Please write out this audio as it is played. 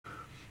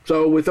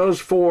So with those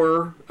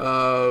four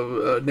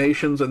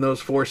nations and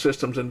those four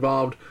systems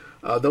involved,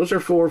 those are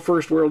four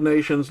first world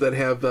nations that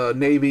have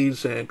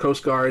navies and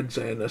coast guards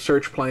and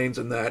search planes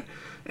and that.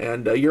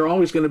 And you're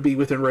always going to be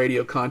within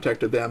radio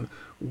contact of them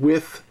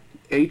with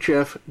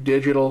HF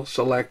digital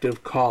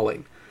selective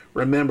calling.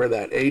 Remember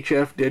that,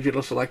 HF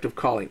digital selective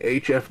calling,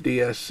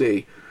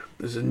 HF-DSC.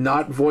 This is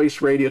not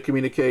voice radio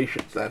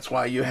communications. That's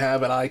why you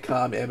have an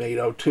ICOM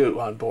M802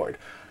 on board.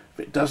 If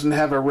it doesn't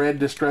have a red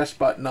distress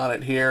button on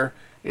it here,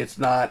 it's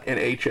not an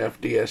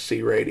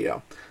HF-DSC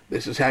radio.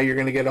 This is how you're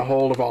going to get a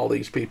hold of all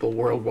these people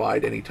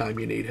worldwide anytime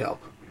you need help.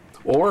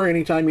 Or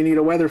anytime you need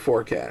a weather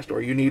forecast,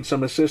 or you need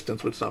some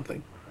assistance with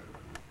something.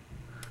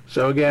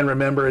 So again,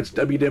 remember, it's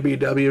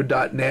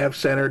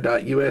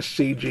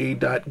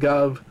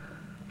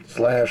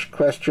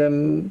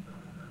www.navcenter.uscg.gov/question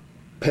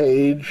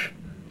page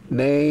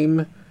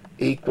name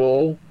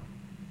equal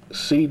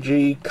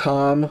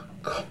comms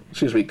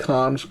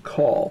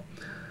call.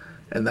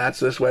 And that's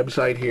this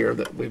website here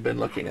that we've been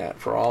looking at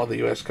for all of the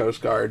U.S.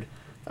 Coast Guard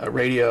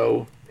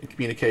radio and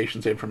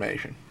communications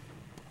information.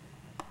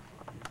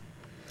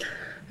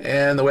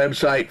 And the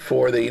website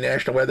for the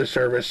National Weather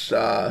Service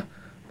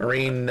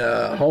Marine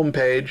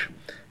homepage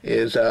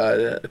is,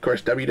 of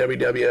course,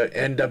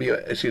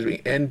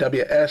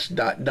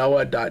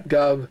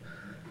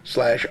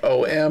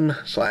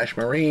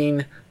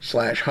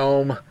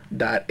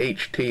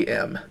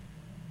 www.nws.noaa.gov/om/marine/home.htm.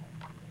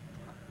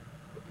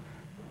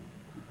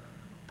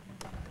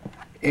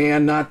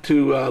 And not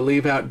to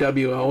leave out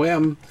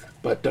WOM,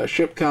 but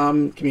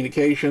Shipcom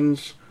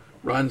Communications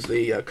runs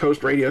the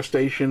coast radio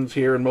stations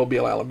here in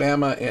Mobile,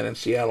 Alabama, and in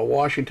Seattle,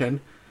 Washington.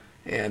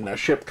 And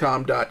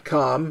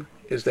shipcom.com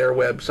is their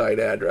website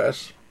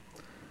address,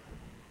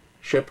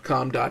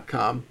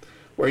 shipcom.com,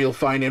 where you'll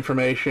find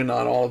information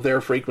on all of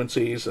their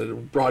frequencies, a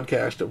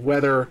broadcast of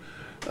weather,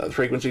 the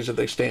frequencies that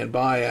they stand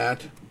by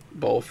at,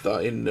 both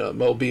in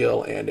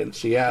Mobile and in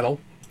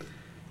Seattle.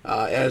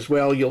 As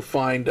well, you'll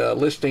find a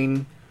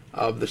listing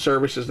of the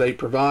services they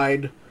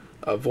provide,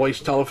 a voice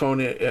telephone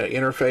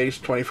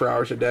interface 24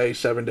 hours a day,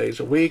 7 days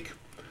a week.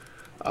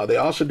 They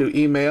also do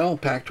email,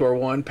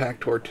 PACTOR1,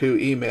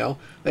 PACTOR2 email.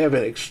 They have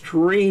an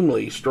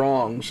extremely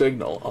strong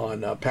signal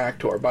on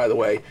PACTOR. By the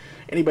way,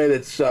 anybody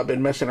that's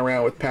been messing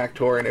around with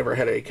PACTOR and ever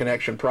had a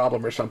connection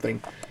problem or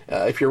something,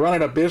 if you're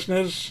running a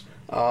business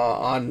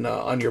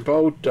on your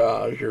boat,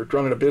 if you're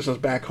running a business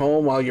back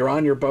home while you're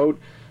on your boat,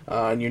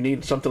 and you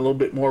need something a little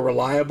bit more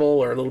reliable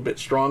or a little bit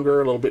stronger,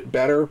 a little bit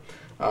better,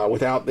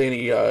 without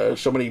any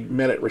so many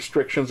minute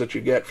restrictions that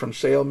you get from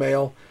sail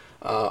mail,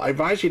 I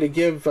advise you to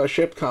give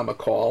Shipcom a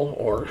call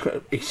or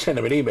send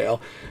them an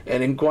email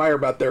and inquire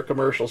about their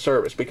commercial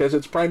service, because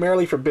it's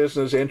primarily for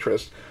business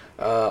interest.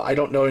 I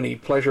don't know any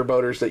pleasure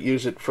boaters that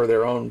use it for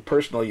their own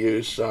personal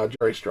use.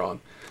 Very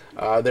strong.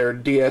 Their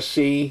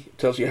DSC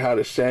tells you how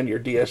to send your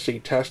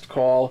DSC test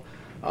call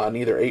on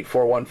either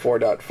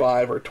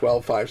 8414.5 or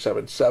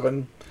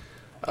 12577.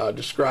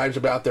 Describes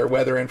about their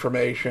weather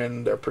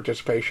information, their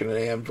participation in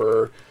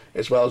AMVER,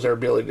 as well as their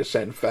ability to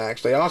send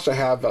fax. They also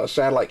have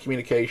satellite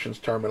communications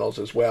terminals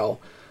as well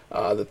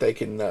that they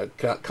can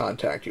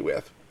contact you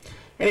with.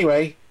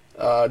 Anyway,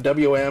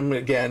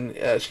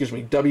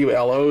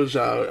 WLO's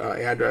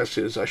address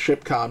is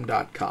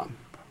shipcom.com.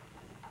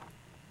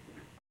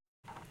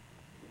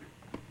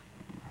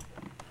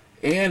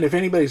 And if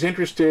anybody's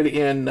interested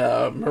in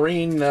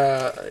marine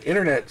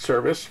internet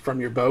service from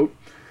your boat,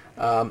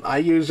 I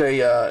use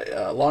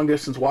a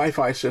long-distance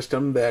Wi-Fi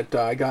system that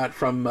I got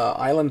from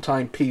Island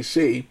Time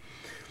PC.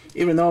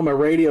 Even though I'm a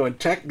radio and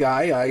tech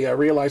guy, I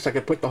realized I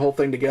could put the whole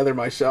thing together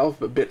myself,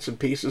 bits and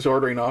pieces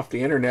ordering off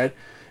the internet,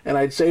 and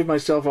I'd save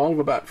myself all of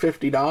about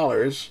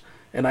 $50,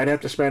 and I'd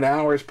have to spend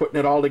hours putting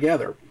it all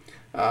together.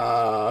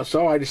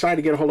 So I decided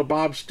to get a hold of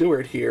Bob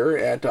Stewart here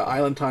at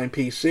Island Time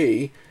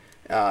PC.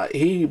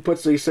 He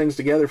puts these things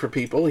together for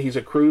people. He's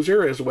a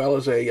cruiser as well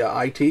as a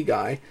IT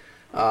guy.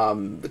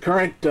 The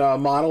current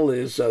model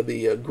is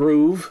the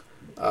Groove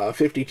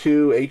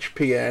 52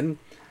 HPN.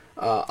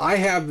 I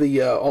have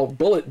the old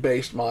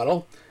bullet-based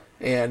model,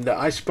 and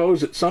I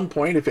suppose at some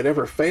point, if it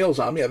ever fails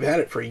on me, I've had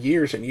it for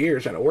years and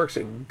years, and it works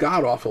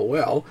god-awful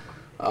well.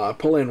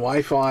 Pull in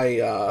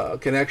Wi-Fi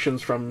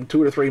connections from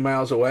 2 or 3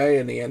 miles away,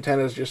 and the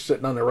antenna's just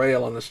sitting on the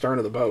rail on the stern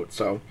of the boat.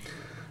 So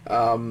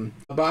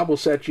Bob will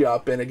set you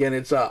up, and again,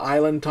 it's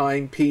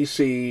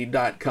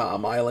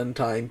islandtimepc.com,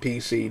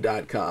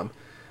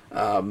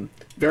 islandtimepc.com.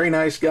 Very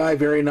nice guy,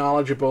 very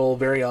knowledgeable,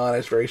 very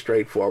honest, very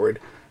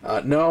straightforward.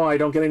 No, I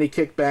don't get any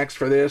kickbacks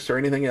for this or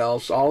anything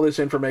else. All this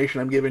information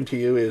I'm giving to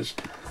you is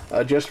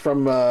just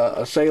from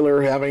a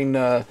sailor having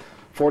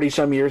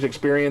 40-some years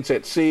experience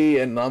at sea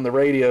and on the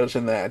radios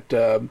and that.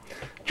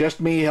 Just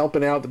me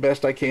helping out the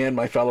best I can,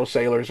 my fellow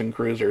sailors and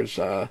cruisers.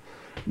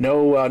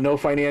 No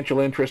financial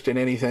interest in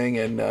anything,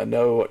 and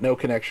no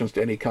connections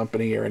to any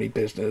company or any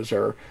business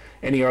or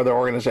any other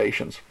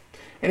organizations.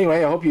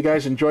 Anyway, I hope you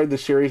guys enjoyed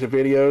this series of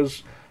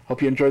videos.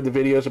 Hope you enjoyed the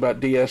videos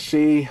about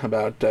DSC,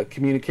 about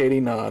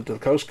communicating to the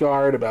Coast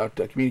Guard, about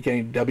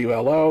communicating to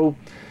WLO,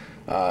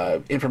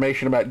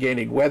 information about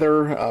gaining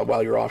weather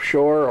while you're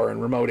offshore or in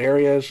remote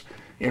areas,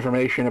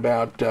 information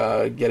about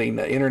getting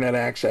internet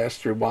access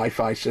through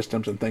Wi-Fi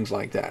systems and things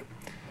like that.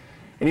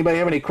 Anybody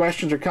have any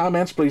questions or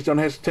comments, please don't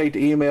hesitate to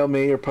email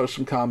me or post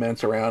some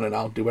comments around, and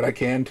I'll do what I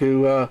can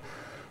to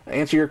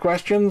answer your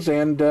questions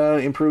and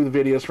improve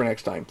the videos for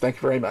next time. Thank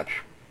you very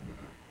much.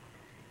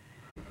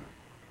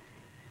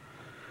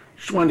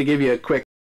 Just wanted to give you a quick